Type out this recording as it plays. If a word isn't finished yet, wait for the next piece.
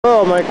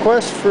Well, my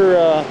quest for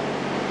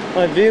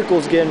my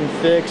vehicle's getting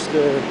fixed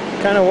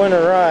kind of went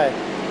awry.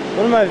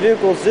 One of my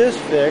vehicles is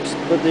fixed,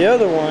 but the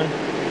other one,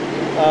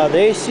 the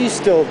AC's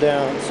still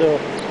down, so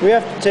we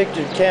have to take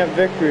it to Camp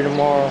Victory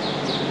tomorrow.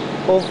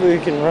 Hopefully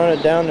we can run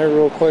it down there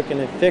real quick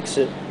and then fix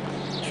it.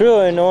 It's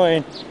really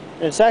annoying.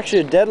 And it's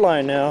actually a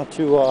deadline now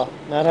to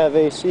not have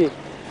AC.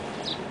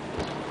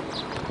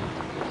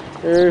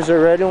 There's a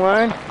ready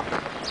line.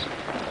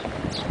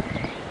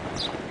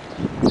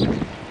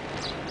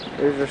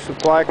 There's our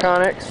supply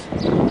connects.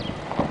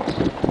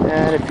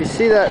 And if you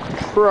see that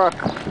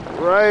truck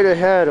right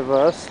ahead of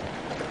us,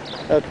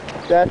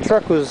 that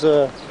truck was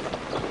a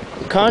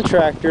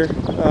contractor,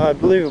 I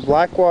believe a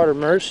Blackwater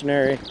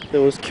mercenary that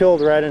was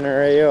killed right in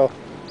our AO.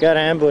 Got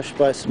ambushed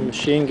by some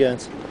machine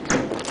guns.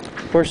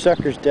 Poor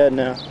sucker's dead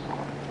now.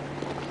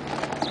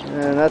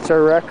 And that's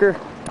our wrecker.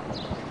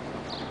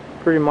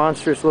 Pretty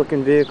monstrous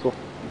looking vehicle.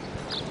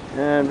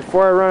 And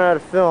before I run out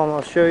of film,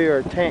 I'll show you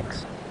our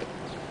tanks.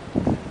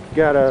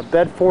 Got a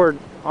Bedford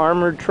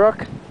armored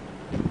truck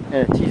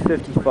and a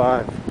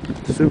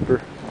T-55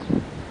 Super.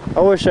 I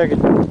wish I could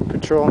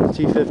patrol in the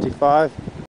T-55.